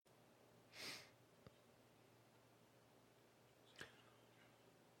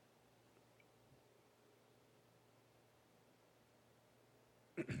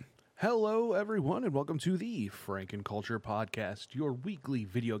Hello, everyone, and welcome to the Franken Culture Podcast, your weekly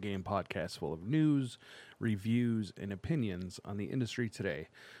video game podcast full of news, reviews, and opinions on the industry today.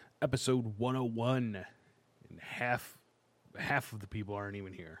 Episode 101, and half of the people aren't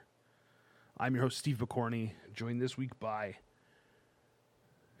even here. I'm your host, Steve McCorney, joined this week by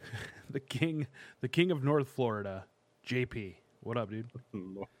the king of North Florida, JP. What up, dude?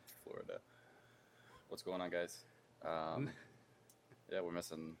 North Florida. What's going on, guys? Yeah, we're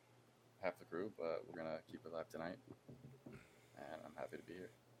missing half the crew, but we're gonna keep it live tonight, and I'm happy to be here.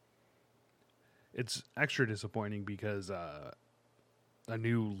 It's extra disappointing because a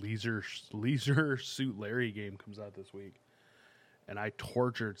new Leisure Suit Larry game comes out this week, and I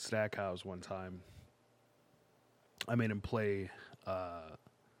tortured Stackhouse one time. I made him play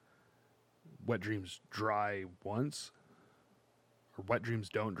Wet Dreams Dry once, or Wet Dreams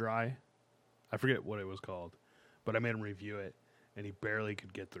Don't Dry. I forget what it was called, but I made him review it, and he barely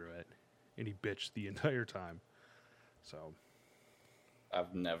could get through it, and he bitched the entire time. So, I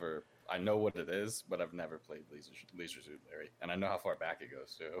know what it is, but I've never played Leisure Suit Larry, and I know how far back it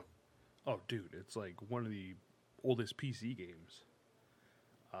goes too. oh, dude, it's like one of the oldest PC games.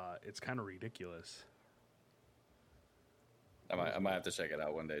 It's kind of ridiculous. I might have to check it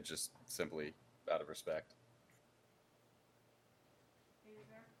out one day, just simply out of respect.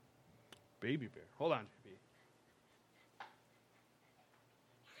 Baby bear. Hold on, JP.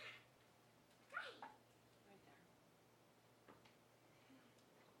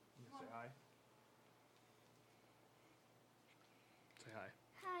 Say hi. Say hi.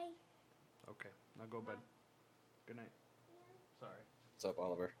 Hi. Okay, now go to bed. Good night. Sorry. What's up,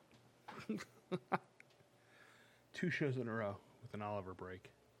 Oliver? 2 shows in a row with an Oliver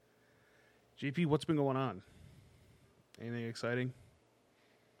break. JP, what's been going on? Anything exciting?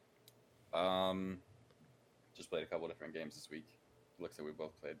 Just played a couple different games this week. Looks like we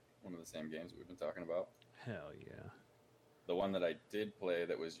both played one of the same games we've been talking about. Hell yeah. The one that I did play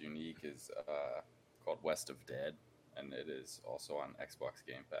that was unique is called West of Dead, and it is also on Xbox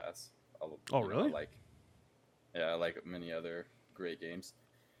Game Pass. Really? Like many other great games.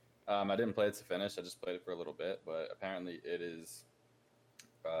 I didn't play it to finish. I just played it for a little bit, but apparently it is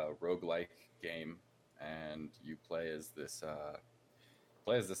a roguelike game, and you play as this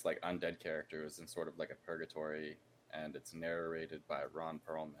like undead character who's in sort of like a purgatory, and it's narrated by Ron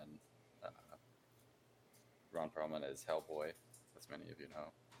Perlman. Ron Perlman is Hellboy, as many of you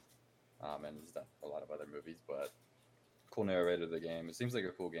know, and has done a lot of other movies, but cool narrator of the game. It seems like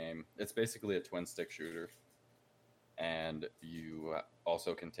a cool game. It's basically a twin stick shooter, and you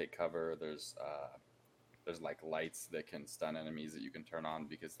also can take cover. There's like lights that can stun enemies that you can turn on,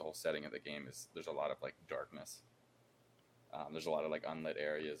 because the whole setting of the game is there's a lot of like darkness. There's a lot of like unlit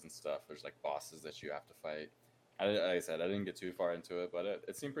areas and stuff. There's like bosses that you have to fight. Like I said, I didn't get too far into it, but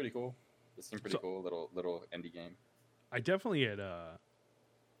it seemed pretty cool. It seemed pretty cool, little indie game. I definitely had,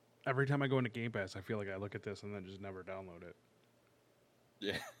 every time I go into Game Pass, I feel like I look at this and then just never download it.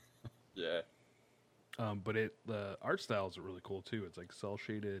 Yeah. Yeah. But the art style is really cool too. It's like cell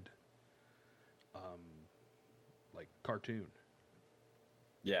shaded, like cartoon.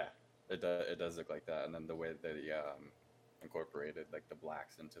 Yeah, it does look like that, and then the way that he incorporated like the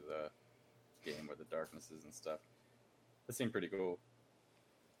blacks into the game with the darknesses and stuff, it seemed pretty cool.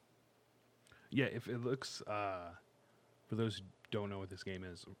 Yeah, if it looks, for those who don't know what this game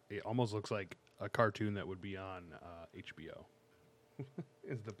is, it almost looks like a cartoon that would be on HBO.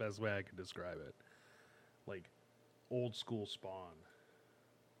 Is the best way I could describe it. Like old school Spawn.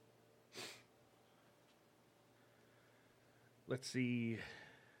 Let's see.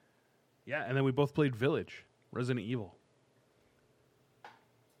 Yeah, and then we both played Village, Resident Evil.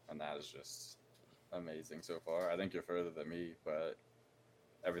 And that is just amazing so far. I think you're further than me, but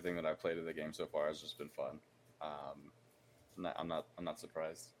everything that I've played of the game so far has just been fun. I'm not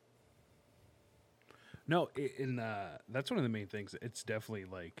surprised. No, that's one of the main things. It's definitely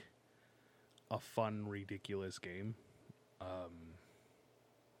like a fun, ridiculous game. I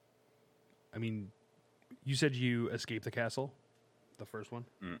mean, you said you escaped the castle, the first one.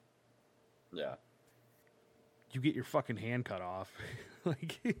 Yeah. You get your fucking hand cut off,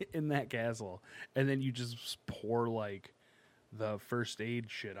 like in that castle, and then you just pour like the first aid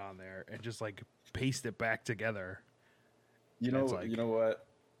shit on there and just like paste it back together. You know what?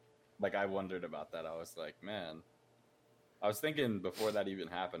 Like, I wondered about that. I was like, man, I was thinking before that even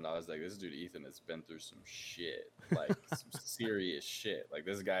happened, I was like, this dude Ethan has been through some shit, like some serious shit. Like,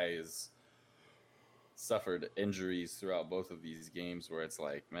 this guy has suffered injuries throughout both of these games where it's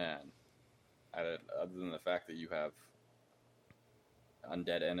like, man, other than the fact that you have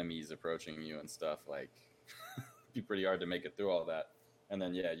undead enemies approaching you and stuff, like, it'd be pretty hard to make it through all that. And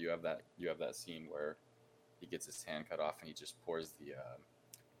then yeah, you have that scene where he gets his hand cut off and he just pours the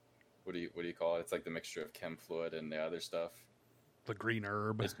what do you call it? It's like the mixture of chem fluid and the other stuff. The green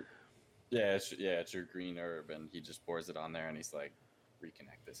herb. It's your green herb, and he just pours it on there, and he's like,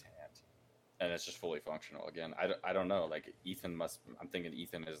 reconnect this hand, and it's just fully functional again. I don't know. Like I'm thinking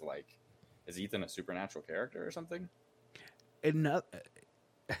Ethan is Ethan a supernatural character or something? And not,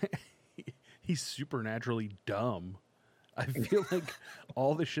 he's supernaturally dumb. I feel like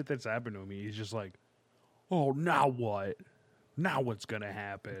all the shit that's happened to me, he's just like, oh, now what? Now what's gonna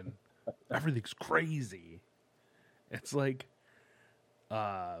happen? Everything's crazy. It's like,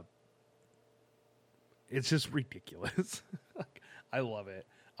 it's just ridiculous. I love it.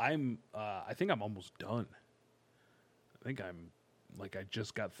 I think I'm almost done. I think I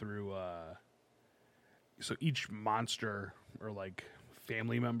just got through, so each monster or like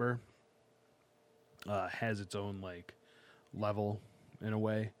family member, has its own like level in a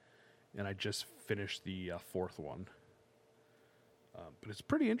way. And I just finished the fourth one. But it's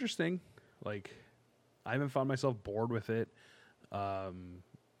pretty interesting. Like, I haven't found myself bored with it. I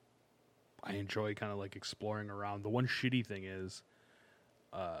enjoy kind of like exploring around. The one shitty thing is,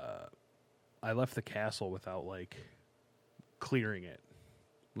 I left the castle without like clearing it,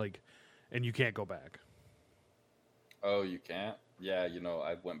 like, and you can't go back. Oh, you can't? Yeah,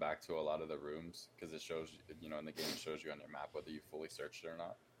 I went back to a lot of the rooms because it shows, in the game it shows you on your map whether you fully searched it or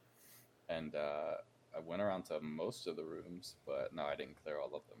not. And I went around to most of the rooms, but no, I didn't clear all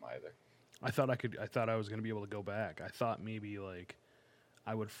of them either. I thought I was going to be able to go back. I thought maybe like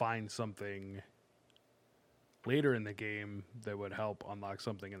I would find something later in the game that would help unlock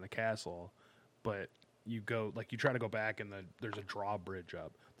something in the castle, but you try to go back and there's a drawbridge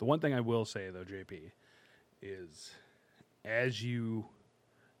up. The one thing I will say though, JP, is as you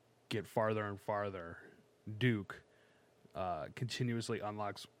get farther and farther, Duke continuously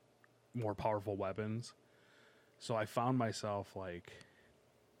unlocks more powerful weapons. So I found myself like,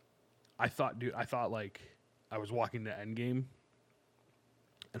 I thought like I was walking to endgame,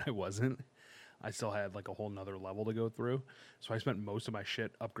 and I wasn't. I still had like a whole nother level to go through. So I spent most of my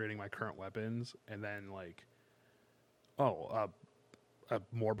shit upgrading my current weapons, and then like, a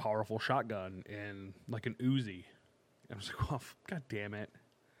more powerful shotgun and like an Uzi. And I was like, oh, god damn it.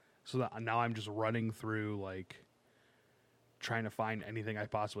 So that now I'm just running through like trying to find anything I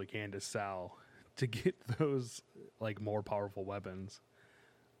possibly can to sell to get those like more powerful weapons.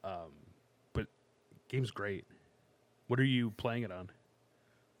 But game's great. What are you playing it on?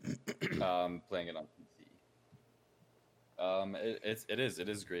 Playing it on PC. It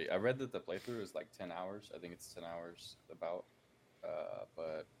is great. I read that the playthrough is like 10 hours. I think it's 10 hours about.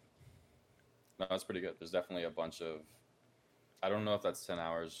 But no, it's pretty good. There's definitely a bunch of, I don't know if that's 10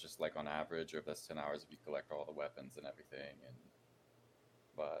 hours just like on average, or if that's 10 hours if you collect all the weapons and everything.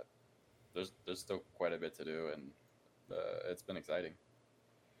 But there's still quite a bit to do, and it's been exciting.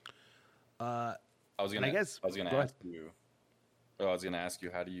 I was gonna ask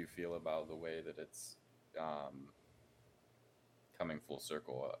you, how do you feel about the way that it's coming full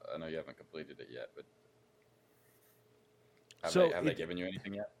circle? I know you haven't completed it yet, but have they given you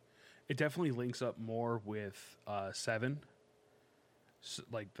anything yet? It definitely links up more with 7,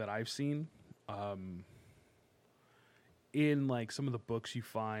 like that I've seen. In like some of the books you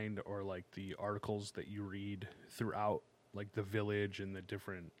find, or like the articles that you read throughout like the village and the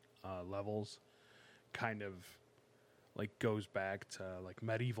different levels, kind of like goes back to like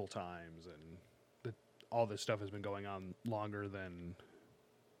medieval times, and all this stuff has been going on longer than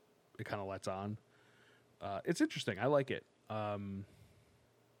it kind of lets on. It's interesting. I like it. I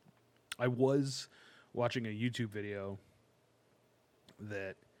was watching a YouTube video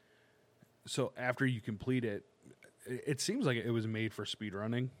so after you complete it, it seems like it was made for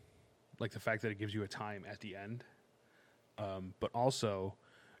speedrunning, like the fact that it gives you a time at the end. But also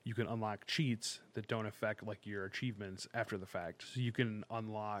you can unlock cheats that don't affect like your achievements after the fact. So you can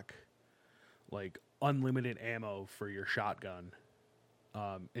unlock like unlimited ammo for your shotgun,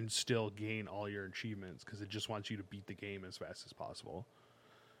 and still gain all your achievements, because it just wants you to beat the game as fast as possible.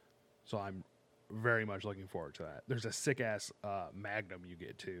 So I'm very much looking forward to that. There's a sick ass Magnum you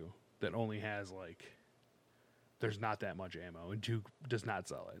get too that only has like, there's not that much ammo, and Duke does not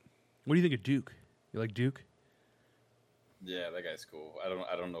sell it. What do you think of Duke? You like Duke? Yeah, that guy's cool. I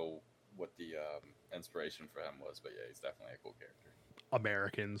don't know what the inspiration for him was, but yeah, he's definitely a cool character.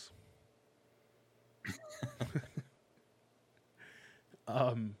 Americans.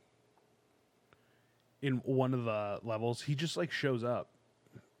 In one of the levels, he just like shows up,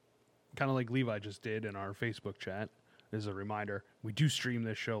 kind of like Levi just did in our Facebook chat. As a reminder, we do stream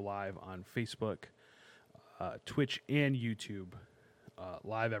this show live on Facebook, Twitch, and YouTube.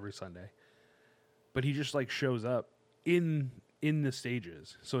 live every Sunday. But he just like shows up in the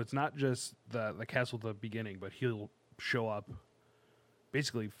stages, so it's not just the castle at the beginning, but he'll show up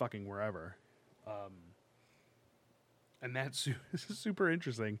basically fucking wherever. And that's super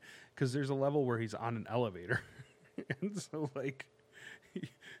interesting because there's a level where he's on an elevator, and so like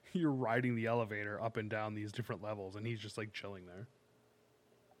you're riding the elevator up and down these different levels, and he's just like chilling there.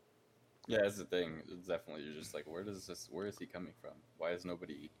 Yeah, that's the thing. It's definitely, you're just like, where is he coming from? Why is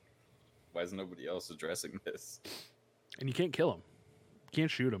nobody else addressing this? And you can't kill him. You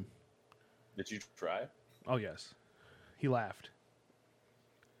can't shoot him. Did you try? Oh, yes. He laughed.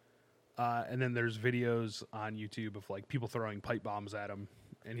 And then there's videos on YouTube of like people throwing pipe bombs at him,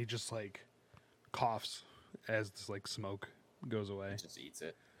 and he just like coughs as this like smoke goes away. He just eats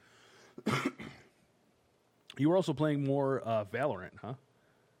it. You were also playing more Valorant, huh?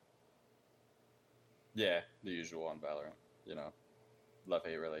 Yeah, the usual on Valorant. You know,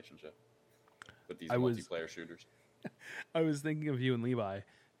 love-hate relationship with these multiplayer shooters. I was thinking of you and Levi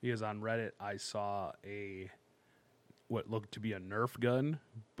because on Reddit I saw what looked to be a Nerf gun,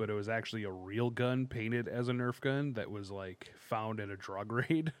 but it was actually a real gun painted as a Nerf gun that was like found in a drug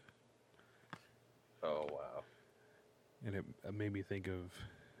raid. Oh wow! And it made me think of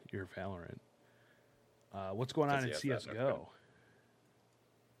your Valorant. What's going on in CS:GO?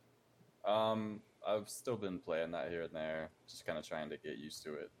 I've still been playing that here and there, just kind of trying to get used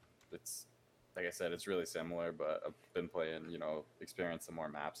to it. It's like I said, it's really similar, but I've been playing, experience some more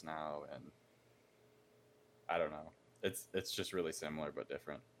maps now, and I don't know. It's just really similar but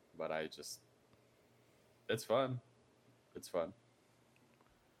different. But it's fun. It's fun.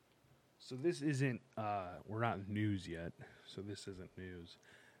 So this isn't, we're not in news yet, so this isn't news.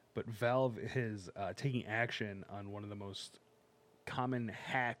 But Valve is taking action on one of the most common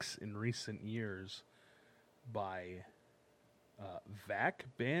hacks in recent years by VAC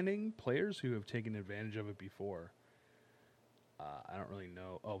banning players who have taken advantage of it before. I don't really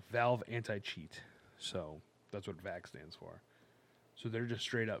know. Oh, Valve Anti-Cheat. So that's what VAC stands for. So they're just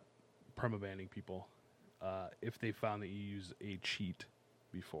straight up permabanning people if they found that you use a cheat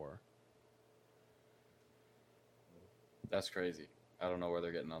before. That's crazy. I don't know where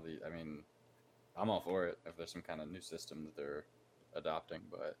they're getting all the. I mean, I'm all for it if there's some kind of new system that they're adopting,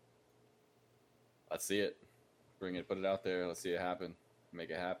 but let's see it. Put it out there. Let's see it happen. Make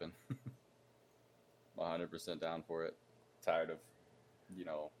it happen. 100% down for it. Tired of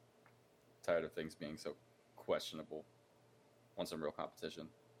things being so questionable. Want some real competition,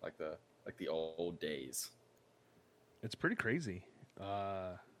 like the old days. It's pretty crazy.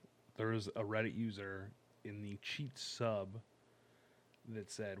 There was a Reddit user in the cheat sub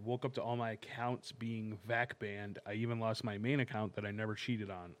that said, woke up to all my accounts being VAC banned. I even lost my main account that I never cheated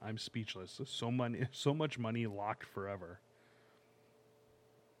on. I'm speechless. So much money locked forever.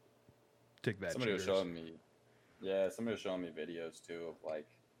 Take that. Somebody was showing me videos too of like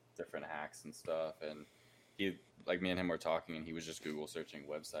different hacks and stuff, and he, like, me and him were talking, and he was just Google searching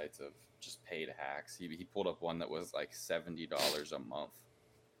websites of just paid hacks. He pulled up one that was like $70 a month,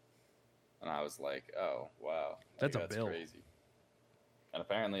 and I was like, oh wow, that's a bill. Crazy. And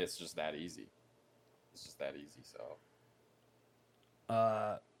apparently it's just that easy. So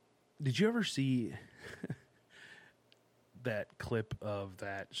did you ever see that clip of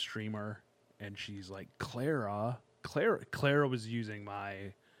that streamer, and she's like, Clara was using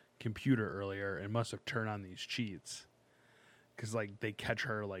my computer earlier and must have turned on these cheats because like they catch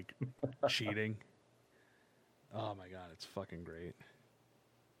her like cheating. Oh my god, it's fucking great.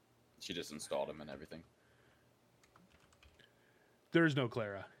 She just installed them and everything. There's no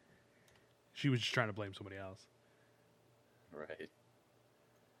Clara. She was just trying to blame somebody else. Right.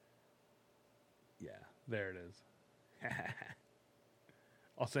 Yeah, there it is.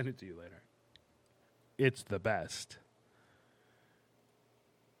 I'll send it to you later. It's the best.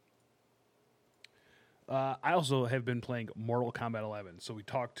 I also have been playing Mortal Kombat 11. So we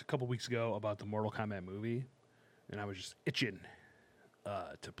talked a couple weeks ago about the Mortal Kombat movie, and I was just itching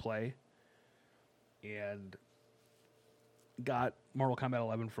to play. And got Mortal Kombat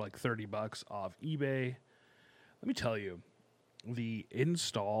 11 for like $30 off eBay. Let me tell you, the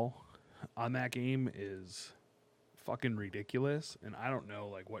install on that game is fucking ridiculous, and I don't know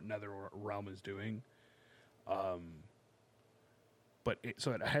like what NetherRealm is doing. But it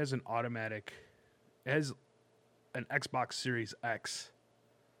has an automatic, it has an Xbox Series X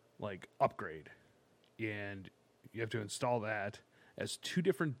like upgrade, and you have to install that. It has 2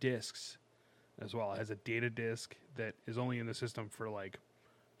 different discs as well. It has a data disc that is only in the system for like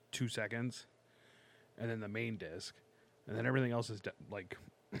 2 seconds, and then the main disc, and then everything else is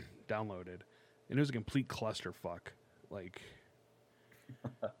downloaded. And it was a complete clusterfuck. Like,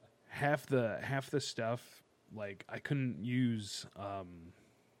 half the stuff, like I couldn't use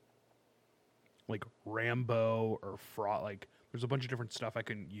like Rambo or Fraud. Like there's a bunch of different stuff I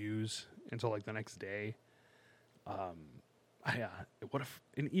couldn't use until like the next day. What if,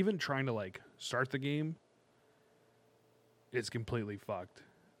 and even trying to like start the game is completely fucked.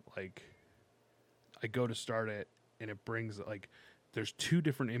 Like I go to start it and it brings like there's two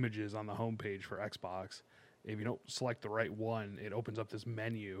different images on the homepage for Xbox. If you don't select the right one, it opens up this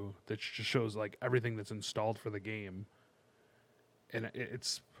menu that just shows like everything that's installed for the game, and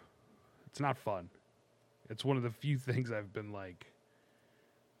it's not fun. It's one of the few things I've been like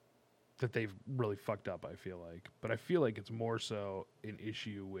that they've really fucked up, I feel like. But I feel like it's more so an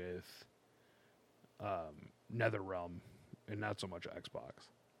issue with NetherRealm and not so much Xbox.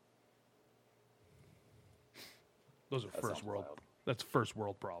 Those are first world. Wild. That's first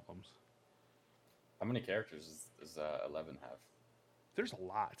world problems. How many characters does 11 have? There's a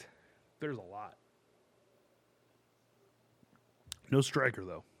lot. No striker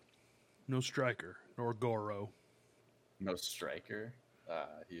though. No striker nor Goro. No striker.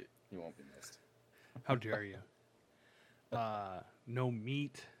 He won't be missed. How dare you? No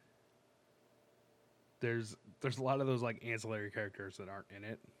meat. There's a lot of those like ancillary characters that aren't in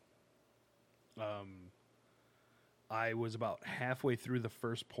it. I was about halfway through the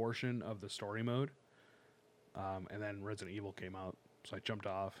first portion of the story mode, and then Resident Evil came out, so I jumped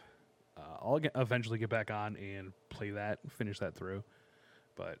off. I'll eventually get back on and play that, finish that through.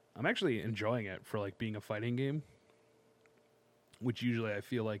 But I'm actually enjoying it for like being a fighting game, which usually I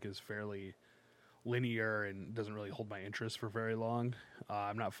feel like is fairly linear and doesn't really hold my interest for very long.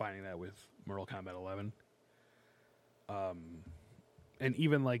 I'm not finding that with Mortal Kombat 11. And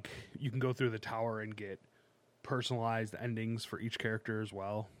even like you can go through the tower and get personalized endings for each character as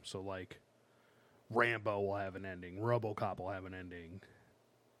well. So like Rambo will have an ending, RoboCop will have an ending.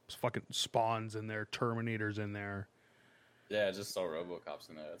 There's fucking Spawns in there, Terminators in there. Yeah, I just saw RoboCop's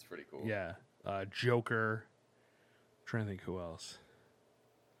in there. That's pretty cool. Yeah, Joker. I'm trying to think who else.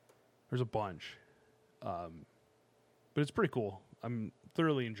 There's a bunch, but it's pretty cool. I'm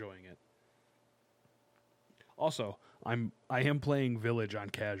thoroughly enjoying it. Also, I am playing Village on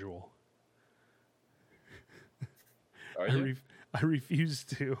casual. Are you? I refuse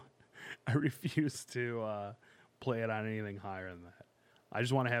to play it on anything higher than that. I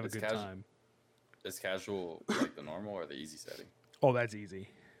just want to have a good time. Is casual like the normal or the easy setting? Oh, that's easy.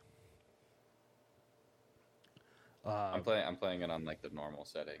 I'm playing it on like the normal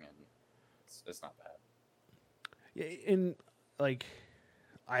setting, and it's not bad. Yeah, and like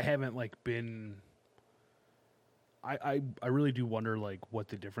I haven't like been. I really do wonder like what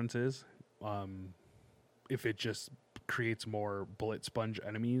the difference is. If it just creates more bullet sponge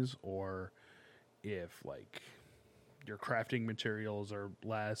enemies, or if like your crafting materials are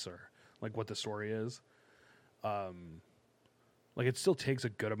less, or like what the story is. Like it still takes a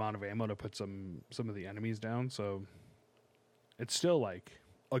good amount of ammo to put some of the enemies down, so it's still like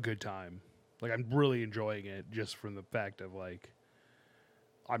a good time. Like I'm really enjoying it just from the fact of like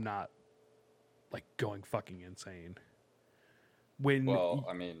I'm not like going fucking insane. Well,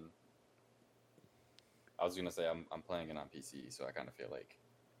 I mean, I was gonna say I'm playing it on PC, so I kind of feel like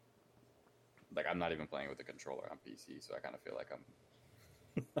I'm not even playing with the controller on PC, so I kind of feel like I'm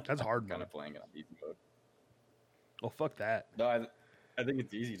that's hard. kind of playing it on easy mode. Well, fuck that. No, I think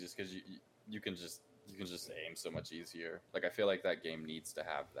it's easy just because you can just aim so much easier. Like I feel like that game needs to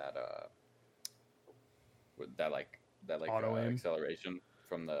have that auto aim acceleration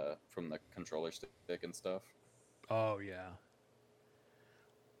from the controller stick and stuff. Oh yeah.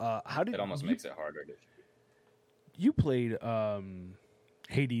 How did it almost makes it harder to shoot. You played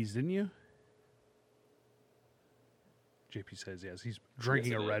Hades, didn't you? JP says yes. He's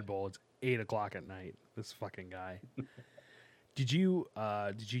drinking a Red Bull. It's 8:00 at night. This fucking guy. Did you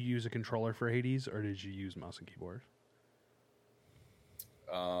use a controller for Hades, or did you use mouse and keyboard?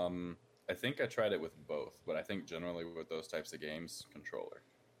 I think I tried it with both, but I think generally with those types of games, controller.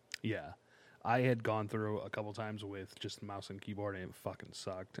 Yeah. I had gone through a couple times with just mouse and keyboard, and it fucking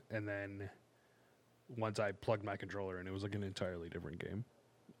sucked. And then once I plugged my controller in, it was like an entirely different game.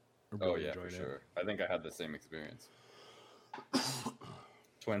 I really for sure. I think I had the same experience.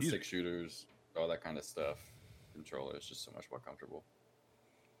 Twin stick shooters, all that kind of stuff. Controller is just so much more comfortable.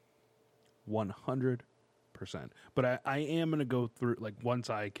 100%. But I am going to go through, like, once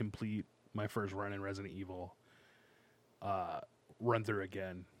I complete my first run in Resident Evil, run through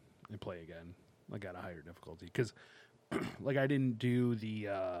again and play again, like, at a higher difficulty. Because, like, I didn't do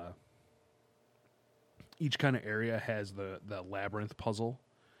the... each kind of area has the labyrinth puzzle.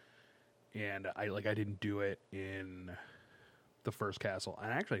 And I didn't do it in the first castle.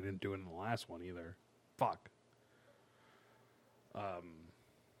 And I actually didn't do it in the last one either. Fuck.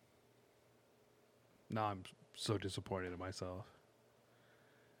 Now I'm so disappointed in myself.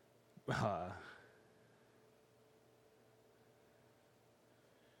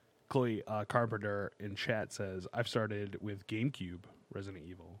 Chloe Carpenter in chat says, I've started with GameCube Resident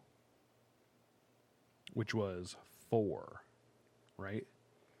Evil, which was 4, right?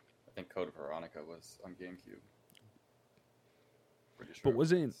 I think Code Veronica was on GameCube. Pretty sure. But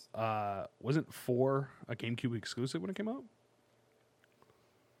wasn't 4 a GameCube exclusive when it came out?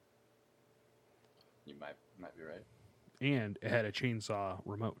 You might be right. And it had a chainsaw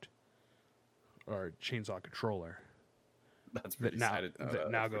remote or chainsaw controller. That's pretty that now,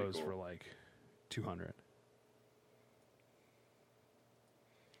 that now goes cool. for like $200.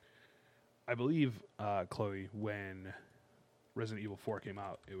 I believe, Chloe, when Resident Evil 4 came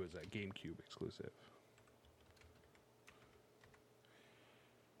out, it was a GameCube exclusive.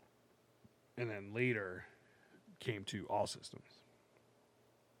 And then later came to all systems.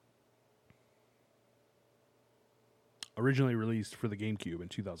 Originally released for the GameCube in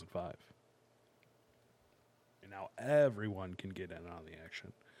 2005. And now everyone can get in on the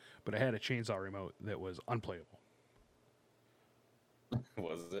action. But it had a chainsaw remote that was unplayable.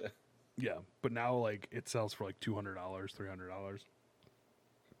 Was it? Yeah, but now like it sells for like $200, $300.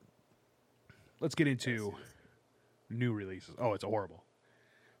 Let's get into new releases. Oh, it's horrible.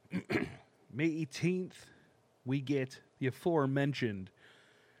 May 18th, we get the aforementioned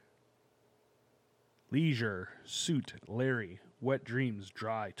Leisure Suit Larry Wet Dreams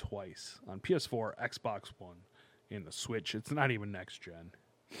Dry Twice on PS4, Xbox One, and the Switch. It's not even next gen.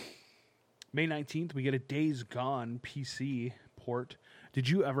 May 19th, we get a Days Gone PC port. Did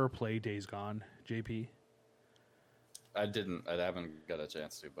you ever play Days Gone, JP? I didn't. I haven't got a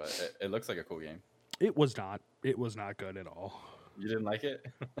chance to, but it looks like a cool game. It was not. It was not good at all. You didn't like it?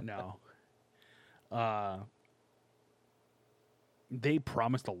 No. They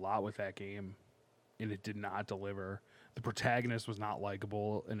promised a lot with that game, and it did not deliver. The protagonist was not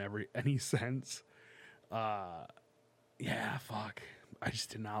likable in any sense. Yeah, fuck. I just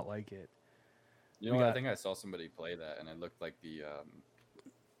did not like it. You know, I think I saw somebody play that, and it looked like the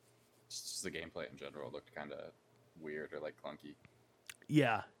just the gameplay in general looked kind of weird or like clunky.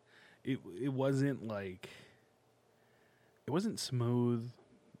 Yeah, it wasn't like it wasn't smooth.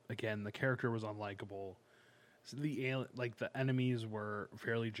 Again, the character was unlikable. So the enemies were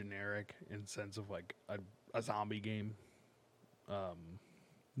fairly generic in sense of like a zombie game.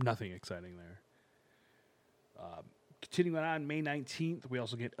 Nothing exciting there. Continuing on, May 19th, we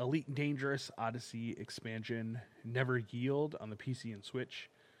also get Elite Dangerous Odyssey expansion, Never Yield on the PC and Switch.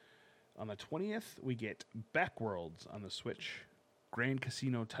 On the 20th, we get Backworlds on the Switch, Grand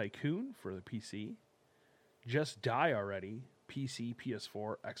Casino Tycoon for the PC, Just Die Already, PC,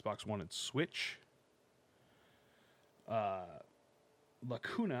 PS4, Xbox One, and Switch.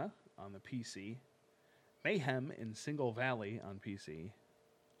 Lacuna on the PC, Mayhem in Single Valley on PC,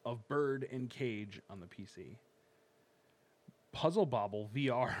 Of Bird and Cage on the PC, Puzzle Bobble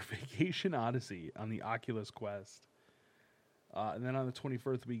VR Vacation Odyssey on the Oculus Quest. And then on the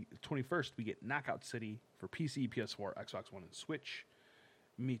 21st, we get Knockout City for PC, PS4, Xbox One, and Switch.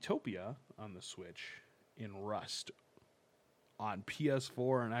 Miitopia on the Switch. In Rust on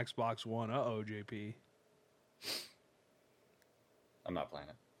PS4 and Xbox One. Uh-oh, JP. I'm not playing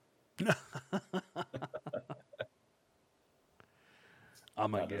it.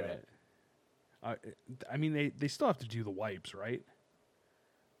 I'm going to get it. I mean, they still have to do the wipes, right?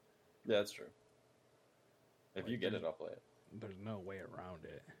 Yeah, that's true. If you get it, I'll play it. There's no way around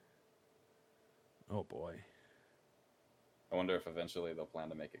it. Oh, boy. I wonder if eventually they'll plan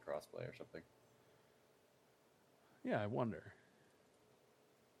to make it crossplay or something. Yeah, I wonder.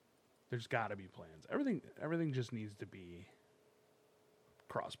 There's got to be plans. Everything just needs to be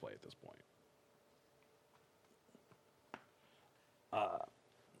crossplay at this point.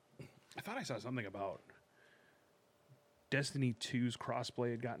 I thought I saw something about Destiny 2's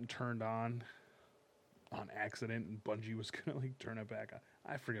crossplay had gotten turned on accident, and Bungie was gonna like turn it back on.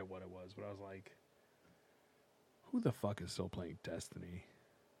 I forget what it was, but I was like, who the fuck is still playing Destiny?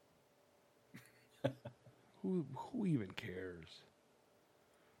 Who even cares?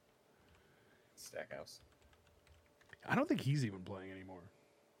 Stackhouse. I don't think he's even playing anymore.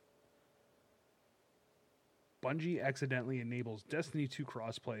 Bungie accidentally enables Destiny 2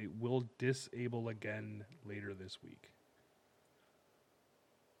 crossplay, will disable again later this week.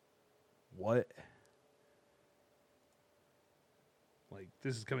 What? Like,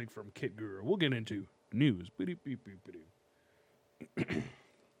 this is coming from Kit Guru. We'll get into news.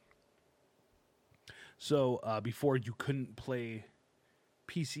 So before you couldn't play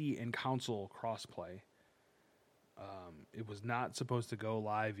PC and console crossplay. It was not supposed to go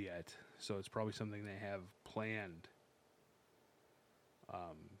live yet, so it's probably something they have planned.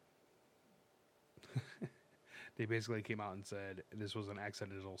 They basically came out and said this was an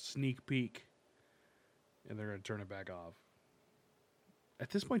accidental sneak peek, and they're going to turn it back off. At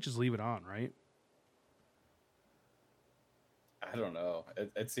this point, just leave it on, right? I don't know.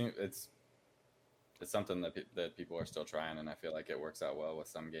 It seems it's something that people are still trying, and I feel like it works out well with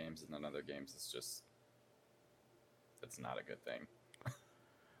some games, and then other games it's not a good thing.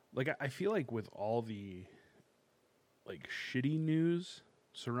 Like, I feel like with all the like shitty news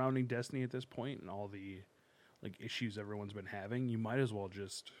surrounding Destiny at this point, and all the like issues everyone's been having, you might as well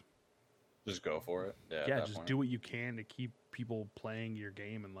just go for it. Yeah, just do what you can to keep people playing your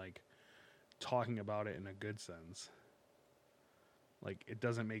game and like talking about it in a good sense. Like, it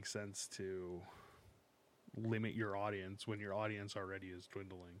doesn't make sense to limit your audience when your audience already is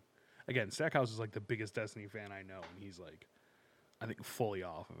dwindling. Again, Stackhouse is like the biggest Destiny fan I know, and he's like, I think, fully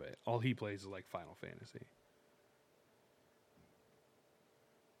off of it. All he plays is like Final Fantasy.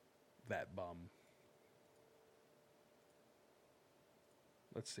 That bum.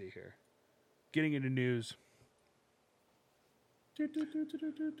 Let's see here. Getting into news.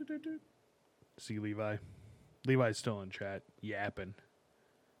 See Levi. Levi's still in chat, yapping.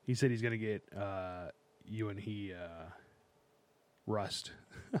 He said he's gonna get you and he Rust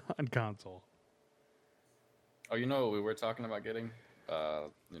on console. Oh, you know, we were talking about getting, off.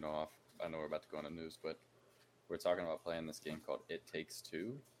 I know we're about to go into news, but we're talking about playing this game called It Takes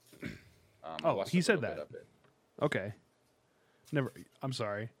Two. He said that. Okay. Never. I'm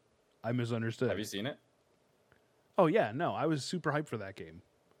sorry. I misunderstood. Have you seen it? Oh yeah, no. I was super hyped for that game.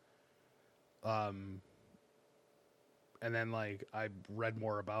 And then like I read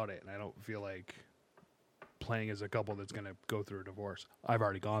more about it, and I don't feel like playing as a couple that's going to go through a divorce. I've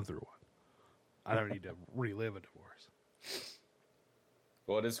already gone through one. I don't need to relive a divorce.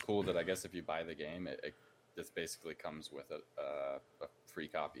 Well, it is cool that I guess if you buy the game, it just basically comes with a free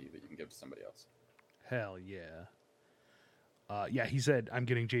copy that you can give to somebody else. Hell yeah. Yeah, he said, I'm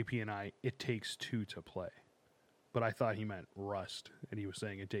getting JP and I, It Takes Two to play. But I thought he meant Rust, and he was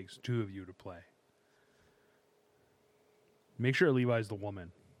saying it takes two of you to play. Make sure Levi's the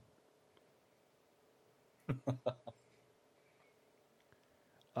woman.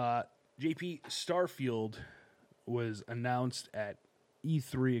 JP, Starfield was announced at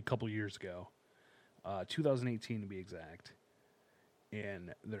E3 a couple years ago, 2018 to be exact,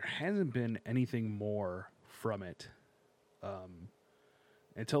 and there hasn't been anything more from it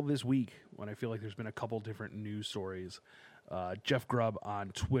until this week, when I feel like there's been a couple different news stories. Jeff Grubb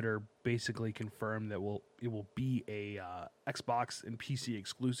on Twitter basically confirmed that it will be a Xbox and PC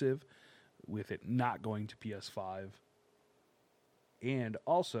exclusive, with it not going to PS5, and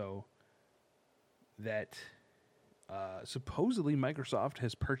also that supposedly Microsoft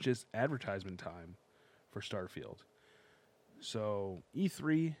has purchased advertisement time for Starfield. So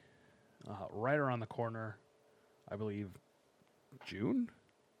E3, right around the corner, I believe June.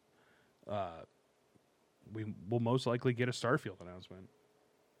 We will most likely get a Starfield announcement.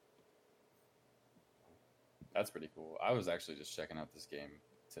 That's pretty cool. I was actually just checking out this game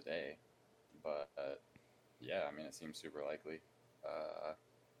today, but yeah, I mean, it seems super likely.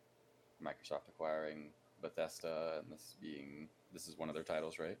 Microsoft acquiring Bethesda, and this is one of their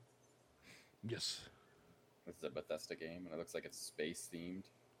titles, right? Yes. This is a Bethesda game, and it looks like it's space themed.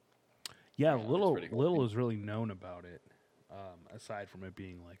 Yeah, little is really known about it, aside from it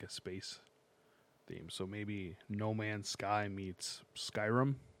being like a space theme. So maybe No Man's Sky meets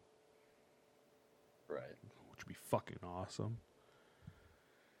Skyrim. Right. Which would be fucking awesome.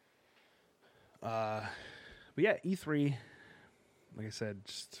 But yeah, E3, like I said,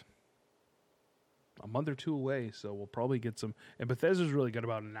 just a month or two away, so we'll probably get some. And Bethesda's really good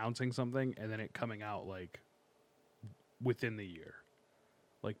about announcing something and then it coming out like within the year,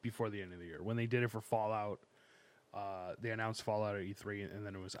 like before the end of the year. When they did it for Fallout, they announced Fallout at E3, and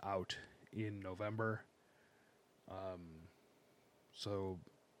then it was out in November. So,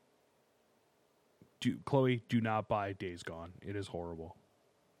 Chloe, do not buy Days Gone. It is horrible.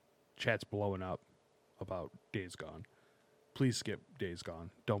 Chat's blowing up about Days Gone. Please skip Days Gone.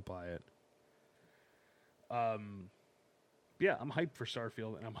 Don't buy it. Yeah, I'm hyped for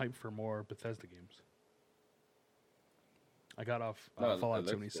Starfield, and I'm hyped for more Bethesda games. I got off Fallout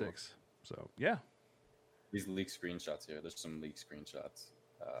 76. Cool. So, yeah. These leaked screenshots here. There's some leaked screenshots.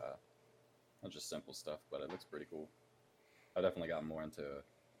 Not just simple stuff, but it looks pretty cool. I definitely got more into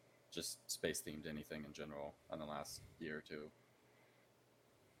just space-themed anything in general in the last year or two.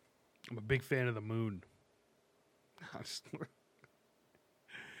 I'm a big fan of the moon.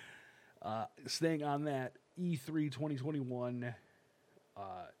 Staying on that E3 2021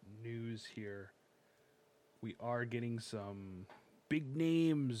 news here, we are getting some big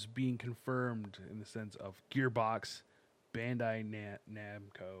names being confirmed in the sense of Gearbox, Bandai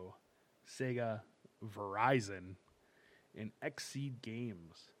Namco, Sega, Verizon, and Xseed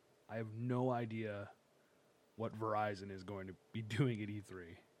Games. I have no idea what Verizon is going to be doing at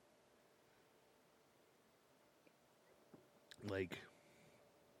E3. Like,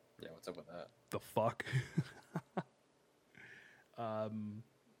 yeah, what's up with that? the fuck?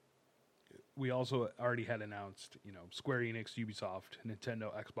 We also already had announced, Square Enix, Ubisoft,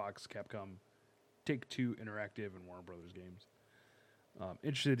 Nintendo, Xbox, Capcom, Take-Two Interactive, and Warner Brothers games.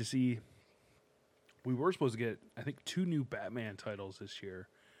 Interested to see. We were supposed to get, I think, 2 new Batman titles this year.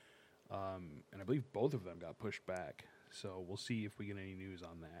 And I believe both of them got pushed back. So we'll see if we get any news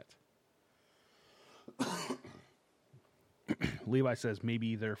on that. Levi says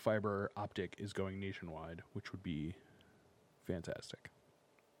maybe their fiber optic is going nationwide, which would be fantastic.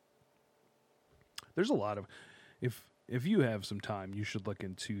 There's a lot of... If you have some time, you should look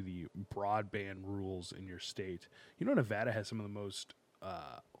into the broadband rules in your state. You know, Nevada has some of the most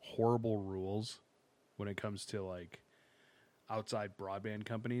horrible rules when it comes to, like, outside broadband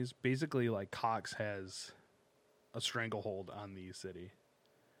companies. Basically, like, Cox has a stranglehold on the city.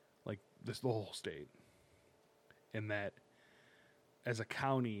 Like, the whole state. And that, as a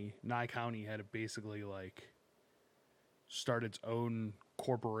county, Nye County had to basically, like, start its own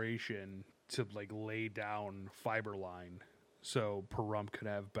corporation to, like, lay down fiber line so Pahrump could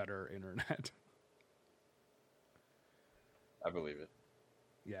have better internet. I believe it.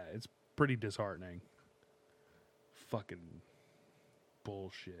 Yeah, it's pretty disheartening. Fucking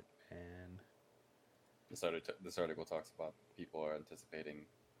bullshit, man. This article talks about people are anticipating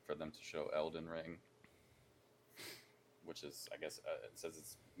for them to show Elden Ring, which is, I guess, it says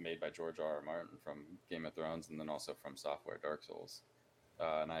it's made by George R.R. Martin from Game of Thrones and then also from Software Dark Souls.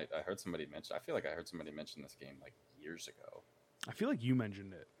 And I heard somebody mention, I feel like I heard somebody mention this game like years ago. I feel like you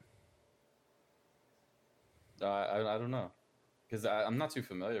mentioned it. I don't know. Because I'm not too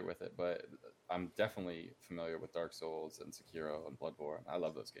familiar with it, but I'm definitely familiar with Dark Souls and Sekiro and Bloodborne. I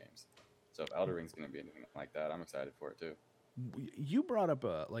love those games. So if Elden Ring's going to be anything like that, I'm excited for it too. You brought up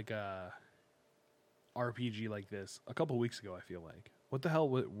a RPG like this a couple weeks ago, I feel like. What the hell?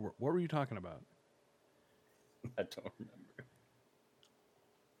 What were you talking about? I don't remember.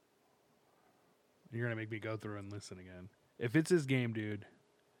 You're going to make me go through and listen again. If it's his game, dude,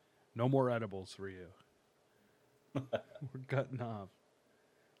 no more edibles for you. We're cutting off.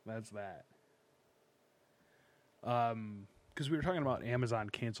 That's that. Because we were talking about Amazon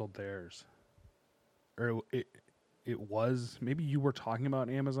canceled theirs. Or it was, maybe you were talking about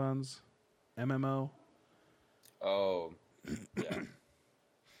Amazon's MMO? Oh, yeah.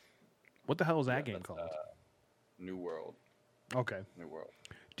 What the hell is that game called? New World. Okay. New World.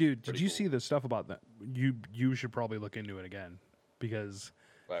 Dude, Pretty did you cool. see the stuff about that? You should probably look into it again because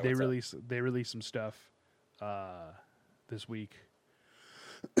Why, they what's up? released some stuff this week.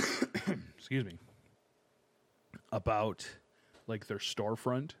 Excuse me. About like their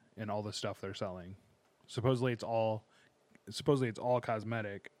storefront and all the stuff they're selling. Supposedly it's all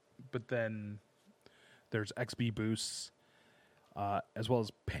cosmetic, but then there's XP boosts as well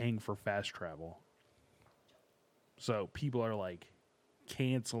as paying for fast travel. So people are like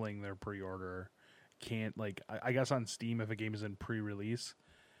canceling their pre-order. I guess on Steam, if a game is in pre-release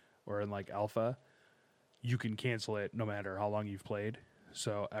or in like alpha, you can cancel it no matter how long you've played.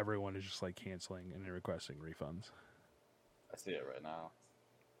 So everyone is just like canceling and requesting refunds. I see it right now.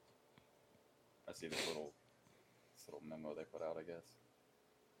 I see this little memo they put out, I guess.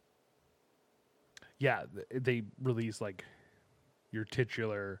 Yeah, they release like your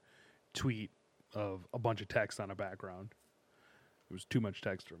titular tweet of a bunch of text on a background. It was too much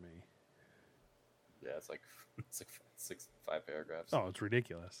text for me. Yeah, it's like 5 paragraphs. Oh, it's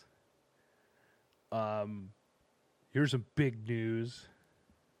ridiculous. Here's some big news.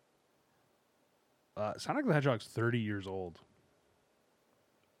 Sonic the Hedgehog's 30 years old.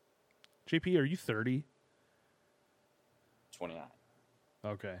 JP, are you 30? 29.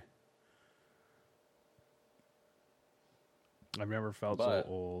 Okay. I've never felt But- so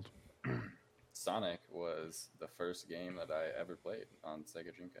old. Sonic was the first game that I ever played on Sega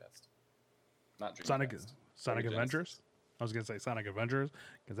Dreamcast. Not Dreamcast. Sonic Sega Adventures? Genesis. I was going to say Sonic Adventures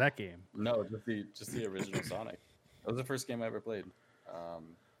because that game. No, just the original Sonic. That was the first game I ever played.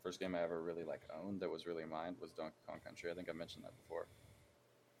 First game I ever really owned that was really mine was Donkey Kong Country. I think I mentioned that before.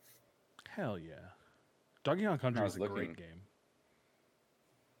 Hell yeah. Donkey Kong Country I is was a great looking- game.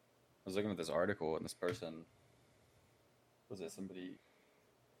 I was looking at this article and this person was it somebody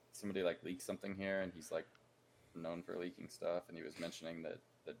like leaked something here, and he's like known for leaking stuff, and he was mentioning that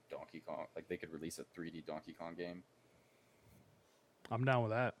the Donkey Kong, like they could release a 3D Donkey Kong game. I'm down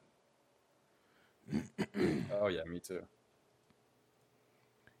with that. Oh yeah, me too.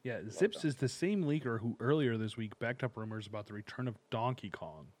 Yeah, Zips is the same leaker who earlier this week backed up rumors about the return of Donkey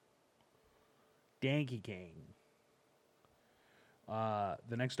Kong. Donkey Kong.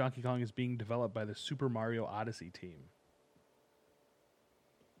 The next Donkey Kong is being developed by the Super Mario Odyssey team.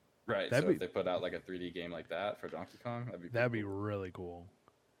 Right, so if they put out like a 3D game like that for Donkey Kong, that'd be really cool.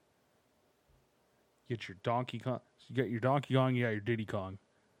 Get your Donkey Kong. You got your Donkey Kong, you got your Diddy Kong.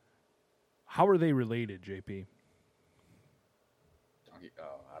 How are they related, JP? I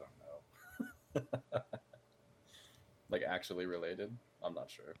don't know. Like actually related? I'm not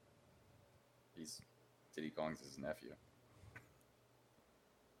sure. Diddy Kong's his nephew.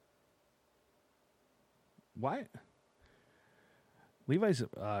 Why? Levi's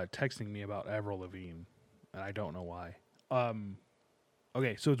texting me about Avril Lavigne, and I don't know why.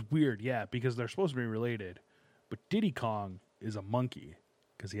 Okay, so it's weird, yeah, because they're supposed to be related, but Diddy Kong is a monkey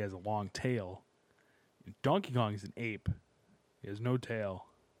because he has a long tail. And Donkey Kong is an ape. He has no tail.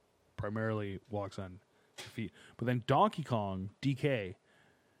 Primarily walks on feet. But then Donkey Kong, DK,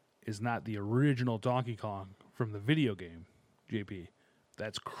 is not the original Donkey Kong from the video game, JP.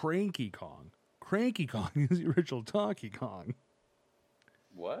 That's Cranky Kong. Cranky Kong is the original Donkey Kong.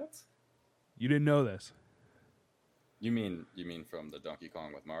 What? You didn't know this? You mean from the Donkey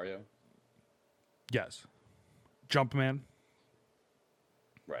Kong with Mario? Yes. Jumpman.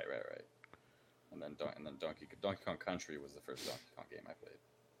 Right. And then Donkey Kong Country was the first Donkey Kong game I played.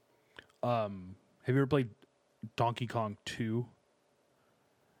 Have you ever played Donkey Kong 2?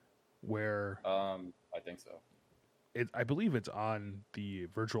 Where I think so. I believe it's on the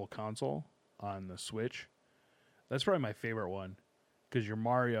Virtual Console on the Switch. That's probably my favorite one because you're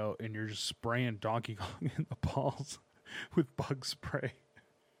Mario and you're just spraying Donkey Kong in the balls with bug spray.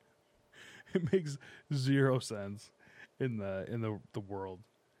 It makes zero sense in the world.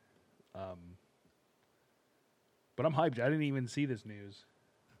 But I'm hyped. I didn't even see this news.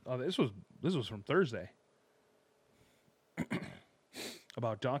 Oh, this was from Thursday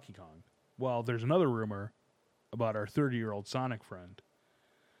about Donkey Kong. Well, there's another rumor about our 30-year-old Sonic friend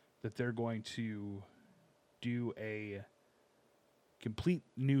that they're going to do a complete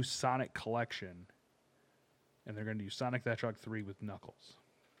new Sonic collection, and they're going to do Sonic the Hedgehog 3 with Knuckles.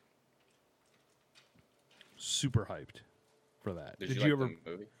 Super hyped for that. Did you ever the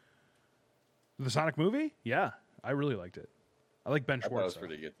movie? The Sonic movie? Yeah, I really liked it. I like Ben Schwartz. I thought it was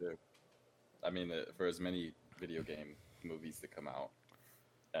pretty good too. I mean, for as many video game movies that come out,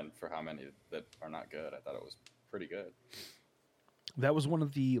 and for how many that are not good, I thought it was pretty good. That was one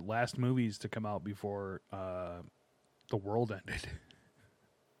of the last movies to come out before the world ended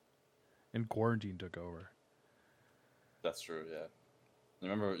and quarantine took over. That's true. Yeah, you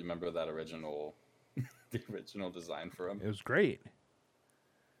remember that original, the original design for him? It was great.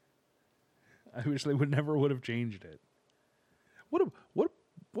 I wish they would have changed it. What a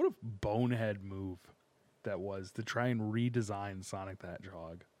bonehead move that was to try and redesign Sonic the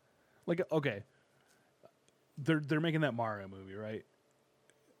Hedgehog. Like, okay, they're making that Mario movie, right?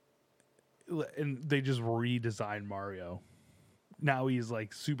 And they just redesigned Mario. Now he's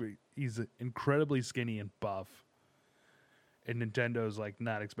like he's incredibly skinny and buff. And Nintendo's like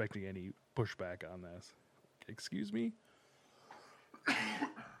not expecting any pushback on this. Excuse me?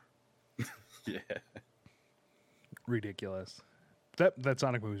 Yeah. Ridiculous. That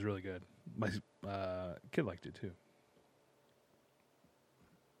Sonic movie is really good. My kid liked it too.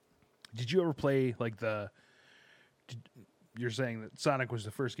 Did you ever play like you're saying that Sonic was the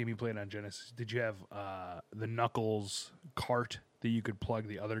first game you played on Genesis. Did you have the Knuckles cart that you could plug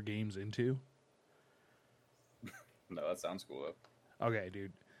the other games into? No, that sounds cool though. Okay,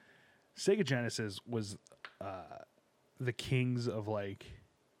 dude. Sega Genesis was the kings of like.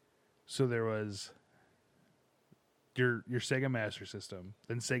 So there was your Sega Master System,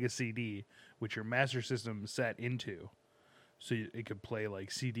 then Sega CD, which your Master System sat into, so it could play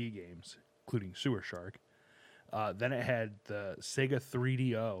like CD games, including Sewer Shark. Then it had the Sega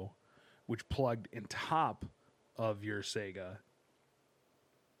 3DO, which plugged in top of your Sega.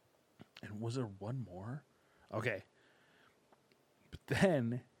 And was there one more? Okay. But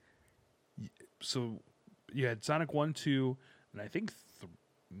then, so you had Sonic 1, 2, and I think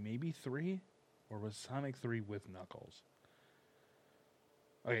maybe 3? Or was Sonic 3 with Knuckles?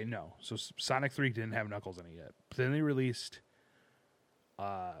 Okay, no. So Sonic 3 didn't have Knuckles in it yet. But then they released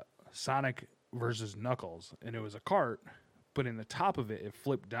Sonic versus Knuckles, and it was a cart, but in the top of it, it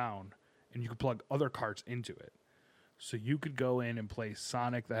flipped down, and you could plug other carts into it. So you could go in and play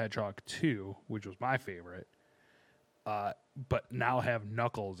Sonic the Hedgehog 2, which was my favorite, but now have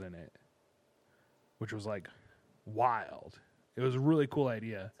Knuckles in it, which was like wild. It was a really cool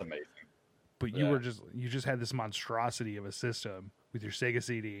idea. It's amazing. But you just had this monstrosity of a system with your Sega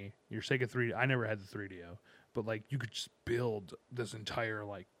CD, your Sega 3D. I never had the 3DO, but like you could just build this entire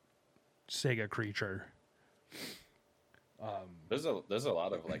like Sega creature. There's a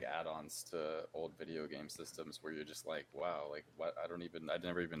lot of like add-ons to old video game systems where you're just like, wow, like what? I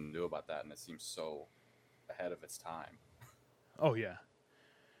never even knew about that, and it seems so ahead of its time. Oh yeah.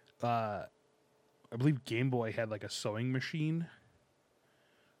 I believe Game Boy had like a sewing machine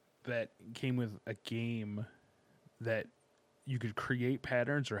that came with a game that you could create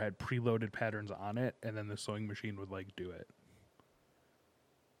patterns or had preloaded patterns on it, and then the sewing machine would like do it.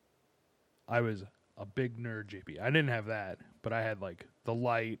 I was a big nerd, JP. I didn't have that, but I had like the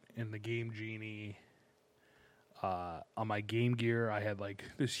light and the Game Genie. On my Game Gear, I had like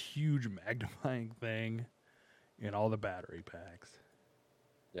this huge magnifying thing and all the battery packs.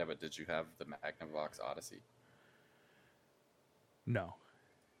 Yeah, but did you have the Magnavox Odyssey? No.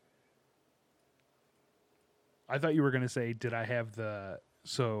 I thought you were going to say, did I have the...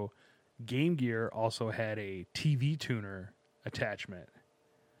 So, Game Gear also had a TV tuner attachment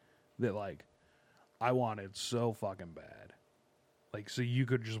that, like, I wanted so fucking bad. Like, so you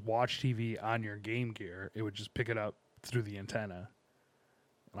could just watch TV on your Game Gear. It would just pick it up through the antenna.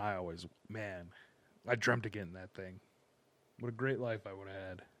 And I always... Man, I dreamt of getting that thing. What a great life I would have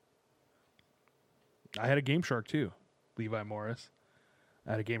had. I had a Game Shark, too. Levi Morris.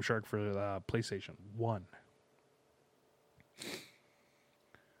 I had a Game Shark for PlayStation 1.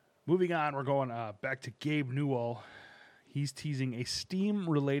 Moving on, we're going back to Gabe Newell. He's teasing a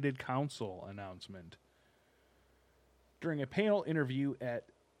Steam-related console announcement. During a panel interview at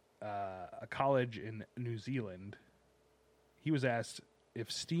a college in New Zealand, he was asked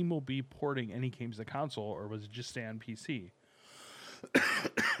if Steam will be porting any games to console or was it just stay on PC.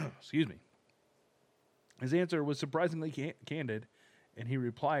 Excuse me. His answer was surprisingly candid, and he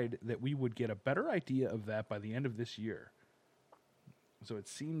replied that we would get a better idea of that by the end of this year. So it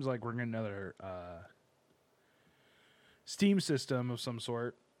seems like we're getting another Steam system of some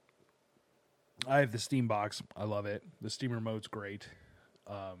sort. I have the Steam box. I love it. The Steam remote's great.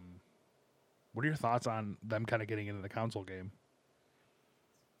 What are your thoughts on them kind of getting into the console game?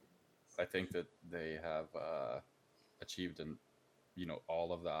 I think that they have achieved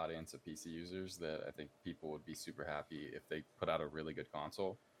all of the audience of PC users that I think people would be super happy if they put out a really good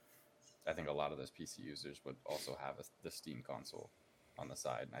console. I think a lot of those PC users would also have the Steam console on the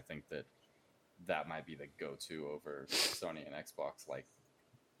side, and I think that might be the go-to over Sony and Xbox, like,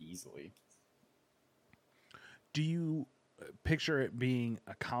 easily. Do you picture it being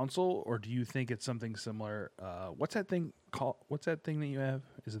a console, or do you think it's something similar? What's that thing called? What's that thing that you have?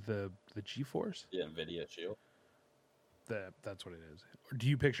 Is it the GeForce? Yeah, NVIDIA Shield. That's what it is. Or do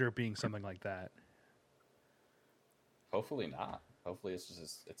you picture it being something like that? Hopefully not. Hopefully it's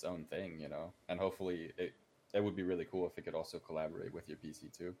just its own thing, and hopefully it would be really cool if it could also collaborate with your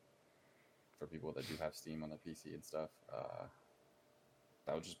PC too. For people that do have Steam on the PC and stuff,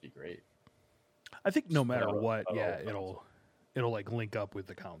 that would just be great. I think no matter what, it'll like link up with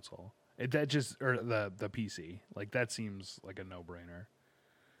the console. Or the PC. Like that seems like a no-brainer.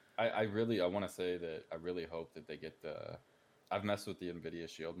 I want to say that I really hope that they get I've messed with the NVIDIA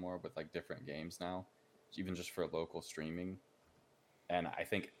Shield more with like different games now, even just for local streaming. And I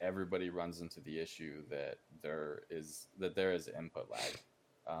think everybody runs into the issue that there is input lag,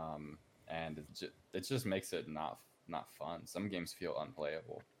 and it just makes it not fun. Some games feel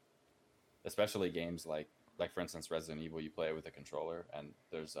unplayable, especially games like for instance Resident Evil. You play it with a controller, and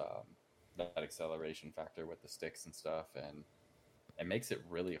there's that acceleration factor with the sticks and stuff, and it makes it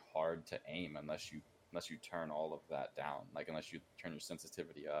really hard to aim unless you turn all of that down. Like unless you turn your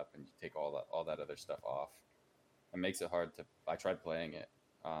sensitivity up and you take all that other stuff off. It makes it hard to. I tried playing it,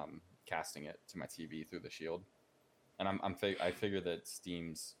 casting it to my TV through the Shield, and I figure that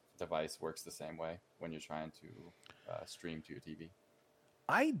Steam's device works the same way when you're trying to stream to your TV.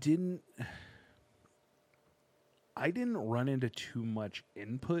 I didn't run into too much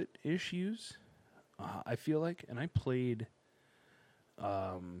input issues. I feel like, and I played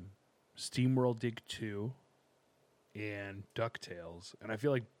SteamWorld Dig 2 and DuckTales, and I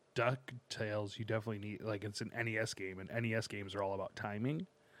feel like DuckTales, you definitely need, like, it's an NES game, and NES games are all about timing.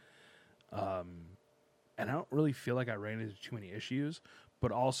 And I don't really feel like I ran into too many issues,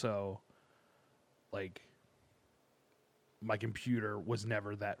 but also, like, my computer was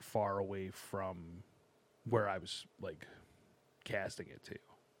never that far away from where I was, like, casting it to.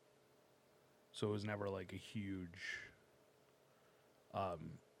 So it was never, like, a huge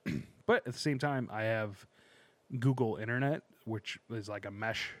But at the same time, I have Google Internet, which is like a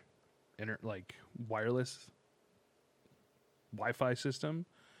mesh, like wireless Wi-Fi system,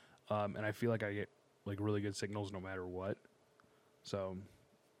 and I feel like I get like really good signals no matter what. So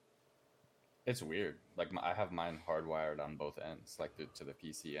It's weird. Like I have mine hardwired on both ends, like to the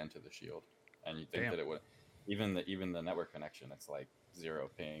PC and to the Shield. And you think damn, that it would, even the network connection, it's like zero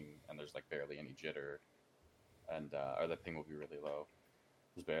ping, and there's like barely any jitter, and or the ping will be really low.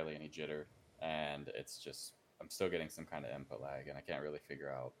 There's barely any jitter, and it's just I'm still getting some kind of input lag, and I can't really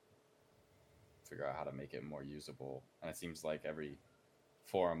figure out how to make it more usable. And it seems like every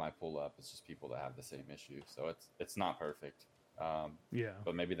forum I pull up, it's just people that have the same issue. So it's not perfect. yeah.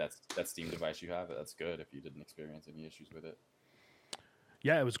 But maybe that Steam device you have, that's good if you didn't experience any issues with it.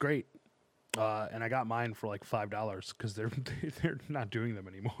 Yeah, it was great. And I got mine for like $5 because they're not doing them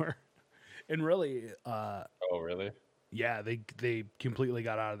anymore. And really, Oh, really? yeah, they completely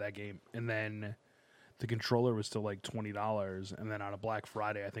got out of that game. And then the controller was still like $20, and then on a Black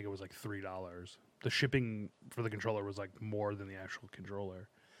Friday, I think it was like $3. The shipping for the controller was like more than the actual controller.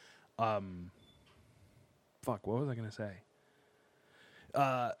 Fuck, what was I gonna say?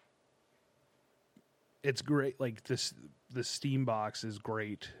 It's great. Like the Steam box is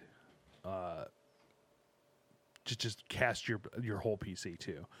great. Just cast your whole PC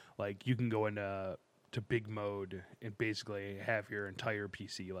too. Like you can go into big mode and basically have your entire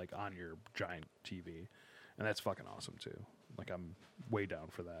PC like on your giant TV, and that's fucking awesome too. Like I'm way down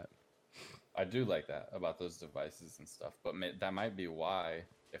for that. I do like that about those devices and stuff, but that might be why,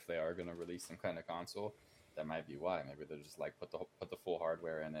 if they are going to release some kind of console, that might be why. Maybe they're just like put the full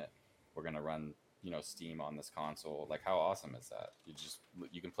hardware in it. We're going to run Steam on this console. Like how awesome is that?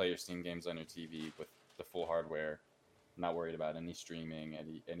 You can play your Steam games on your TV with the full hardware, not worried about any streaming,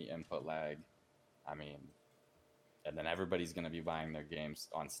 any input lag. I mean, and then everybody's going to be buying their games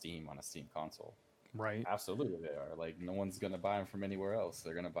on Steam on a Steam console. Right. Absolutely, they are. Like, no one's going to buy them from anywhere else.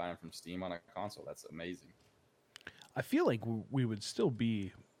 They're going to buy them from Steam on a console. That's amazing. I feel like we would still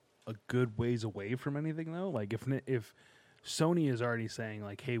be a good ways away from anything, though. Like, if Sony is already saying,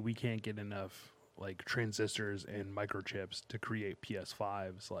 like, hey, we can't get enough, like, transistors and microchips to create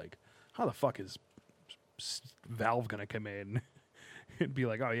PS5s, like, how the fuck is Valve going to come in and be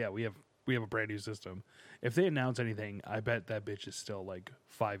like, oh, yeah, we have a brand new system? If they announce anything, I bet that bitch is still, like,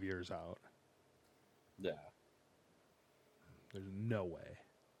 5 years out. Yeah. There's no way.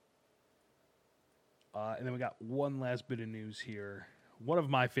 And then we got one last bit of news here. One of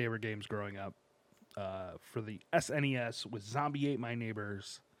my favorite games growing up for the SNES was Zombie Ate My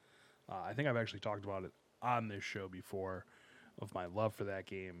Neighbors. I think I've actually talked about it on this show before, of my love for that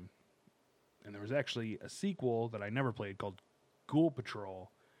game. And there was actually a sequel that I never played called Ghoul Patrol.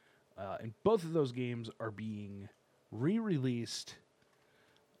 And both of those games are being re-released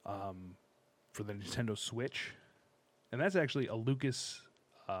for the Nintendo Switch. And that's actually a Lucas,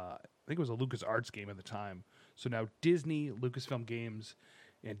 I think it was a LucasArts game at the time. So now Disney, Lucasfilm Games,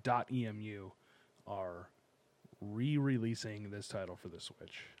 and .emu are re-releasing this title for the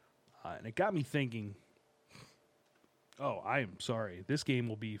Switch. And it got me thinking, oh, I am sorry. This game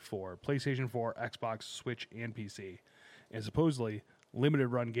will be for PlayStation 4, Xbox, Switch, and PC. And supposedly, Limited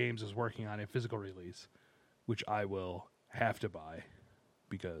Run Games is working on a physical release, which I will have to buy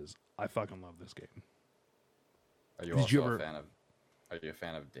because I fucking love this game. Are you also Are you a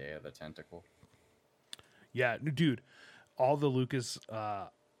fan of Day of the Tentacle? Yeah, dude. All the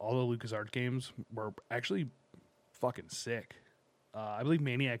LucasArts games were actually fucking sick. I believe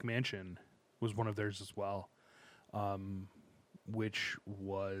Maniac Mansion was one of theirs as well, which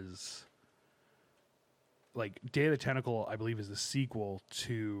was like Day of the Tentacle. I believe is the sequel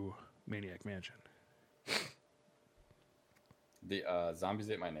to Maniac Mansion. The Zombies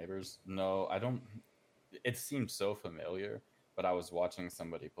Ate My Neighbors. No, I don't. It seems so familiar, but I was watching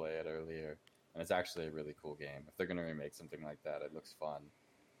somebody play it earlier, and it's actually a really cool game. If they're gonna remake something like that, it looks fun.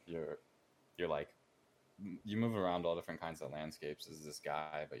 You're like, you move around all different kinds of landscapes as this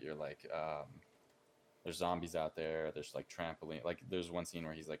guy, but you're like, there's zombies out there. There's like trampoline. Like there's one scene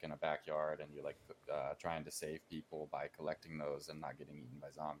where he's like in a backyard, and you're like trying to save people by collecting those and not getting eaten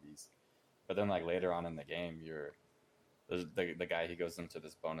by zombies. But then like later on in the game, there's the guy, he goes into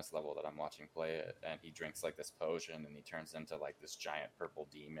this bonus level that I'm watching play it, and he drinks like this potion, and he turns into like this giant purple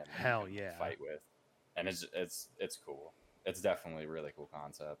demon. Hell yeah! Fight with, and it's cool. It's definitely a really cool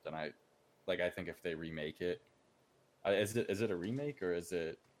concept, and I think if they remake it, is it a remake or is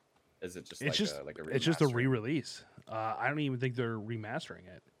it just it's a it's just a re-release. I don't even think they're remastering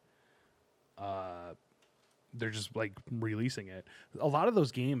it. They're just like releasing it. A lot of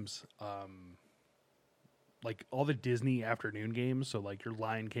those games, like all the Disney afternoon games, so like your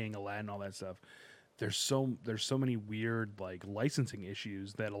Lion King, Aladdin, all that stuff. There's so many weird like licensing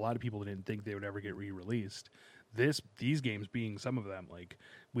issues that a lot of people didn't think they would ever get re-released. These games being some of them, like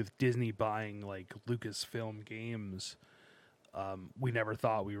with Disney buying like Lucasfilm Games, we never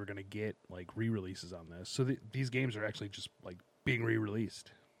thought we were going to get like re-releases on this. So these games are actually just like being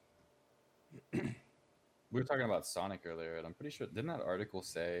re-released. We were talking about Sonic earlier, and I'm pretty sure, didn't that article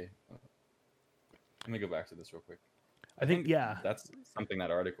say, let me go back to this real quick. I think yeah, that's something that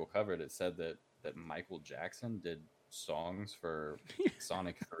article covered. It said that Michael Jackson did songs for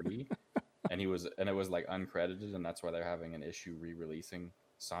Sonic 3, and it was like uncredited, and that's why they're having an issue re-releasing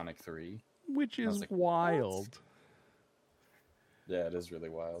Sonic 3, which is like, wild. What? Yeah, it is really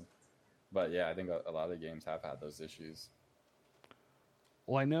wild. But yeah, I think a lot of games have had those issues.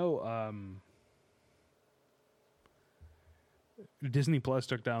 Well, I know Disney Plus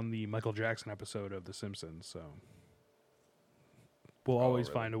took down the Michael Jackson episode of The Simpsons, so we'll always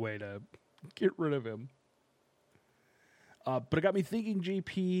find a way to get rid of him. But it got me thinking,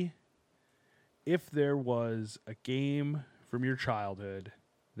 JP, if there was a game from your childhood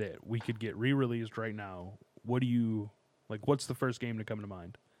that we could get re-released right now, what's the first game to come to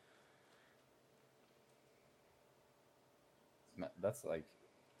mind? That's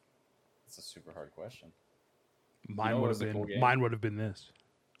a super hard question. Mine would have been this.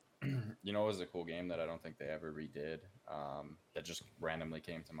 You know, it was a cool game that I don't think they ever redid. That just randomly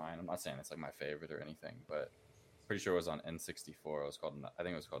came to mind. I'm not saying it's like my favorite or anything, but pretty sure it was on N64. I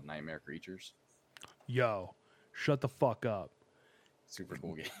think it was called Nightmare Creatures. Yo, shut the fuck up. Super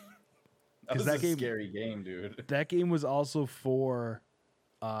cool game. Because that was a scary game, dude. That game was also for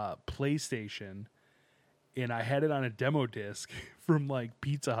PlayStation, and I had it on a demo disc from like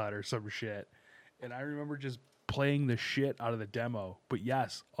Pizza Hut or some shit. And I remember just playing the shit out of the demo. But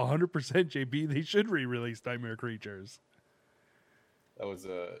yes, 100% JP, they should re-release Nightmare Creatures. It was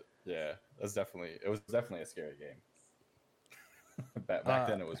definitely a scary game. Back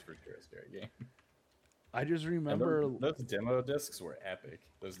then it was for sure a scary game. I just remember those demo discs were epic.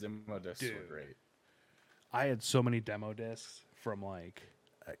 Those demo discs were great. I had so many demo discs from like,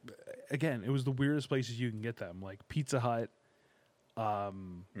 again, it was the weirdest places you can get them, like Pizza Hut.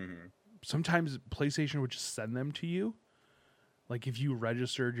 Sometimes PlayStation would just send them to you. Like if you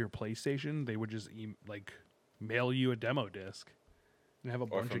registered your PlayStation, they would just mail you a demo disc and have a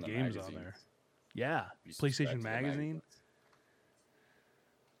bunch of games on there. Yeah, PlayStation Magazine.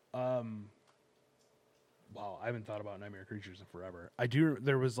 Wow, I haven't thought about Nightmare Creatures in forever. I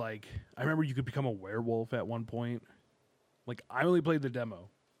remember you could become a werewolf at one point. Like, I only played the demo.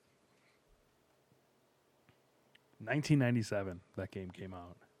 1997, that game came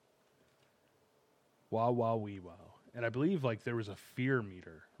out. Wow, wow, wee, wow. And I believe, like, there was a fear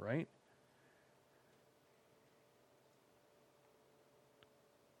meter, right?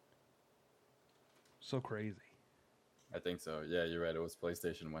 So crazy. I think so. Yeah, you're right. It was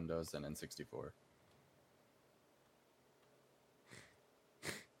PlayStation, Windows, and N64.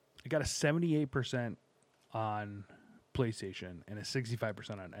 I got a 78% on PlayStation and a 65%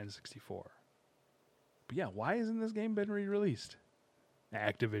 on N64. But yeah, why hasn't this game been re-released?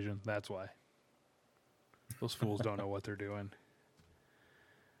 Activision, that's why. Those fools don't know what they're doing.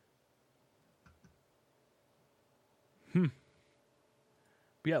 But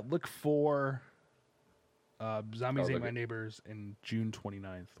yeah, look for Zombies Ate My Neighbors in June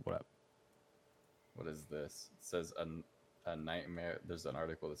 29th. What up? What is this? It says a nightmare. There's an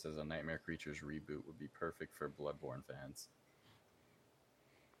article that says a Nightmare Creatures reboot would be perfect for Bloodborne fans.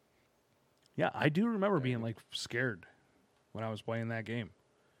 Yeah, I do remember being like scared when I was playing that game.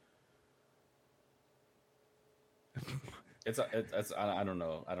 It's I don't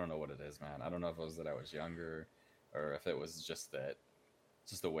know what it is, man. I don't know if it was that I was younger or if it was just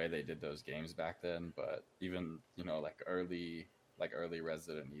the way they did those games back then. But even like early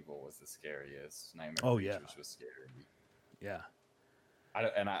Resident Evil was the scariest. Nightmare Creatures was scary. Yeah,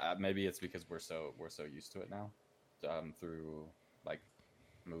 maybe it's because we're so used to it now, through like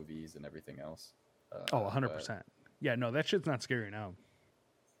movies and everything else. 100%. Yeah, no, that shit's not scary now.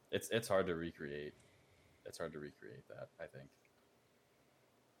 It's hard to recreate. It's hard to recreate that, I think.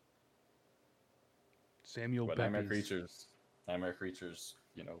 But Nightmare Creatures,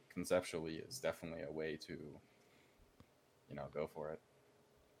 conceptually is definitely a way to, go for it.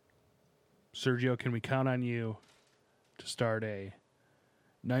 Sergio, can we count on you to start a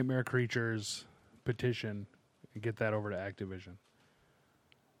Nightmare Creatures petition and get that over to Activision?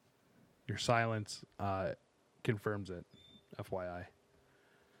 Your silence confirms it, FYI.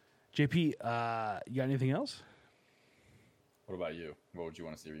 JP, you got anything else? What about you? What would you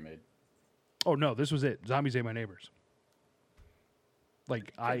want to see remade? Oh no, this was it. Zombies Ate My Neighbors.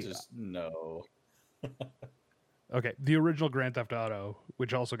 Like no. Okay, the original Grand Theft Auto,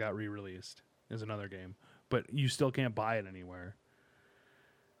 which also got re-released, is another game, but you still can't buy it anywhere.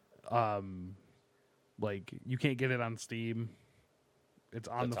 Like you can't get it on Steam. It's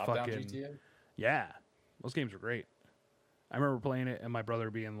on the top-down fucking GTA? Yeah. Those games are great. I remember playing it and my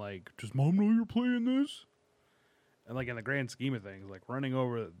brother being like, "Does Mom know you're playing this?" And like in the grand scheme of things, like running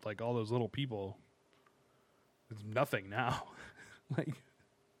over like all those little people, it's nothing now. Like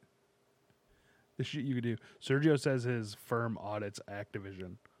the shit you could do. Sergio says his firm audits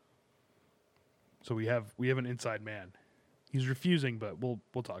Activision. So we have an inside man. He's refusing, but we'll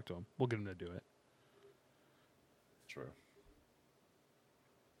talk to him. We'll get him to do it. True.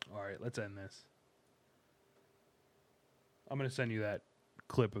 All right, let's end this. I'm going to send you that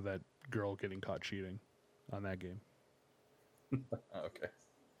clip of that girl getting caught cheating on that game. Okay.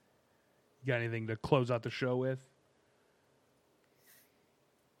 You got anything to close out the show with?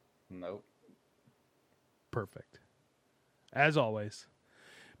 Nope. Perfect. As always,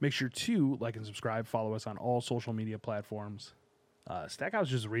 make sure to like and subscribe. Follow us on all social media platforms. Stackhouse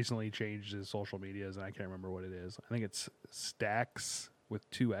just recently changed his social medias, and I can't remember what it is. I think it's Stacks with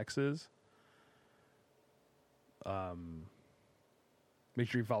 2 X's. Make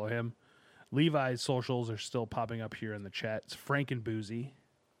sure you follow him. Levi's socials are still popping up here in the chat. It's Frank and Boozy.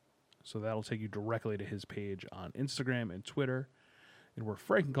 So that'll take you directly to his page on Instagram and Twitter. And we're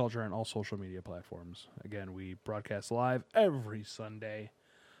Franken Culture on all social media platforms. Again, we broadcast live every Sunday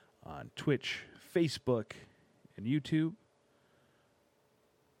on Twitch, Facebook, and YouTube.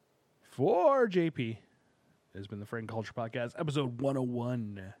 For JP, it has been the Franken Culture Podcast, episode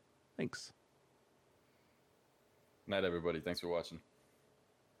 101. Thanks. Night, everybody. Thanks for watching.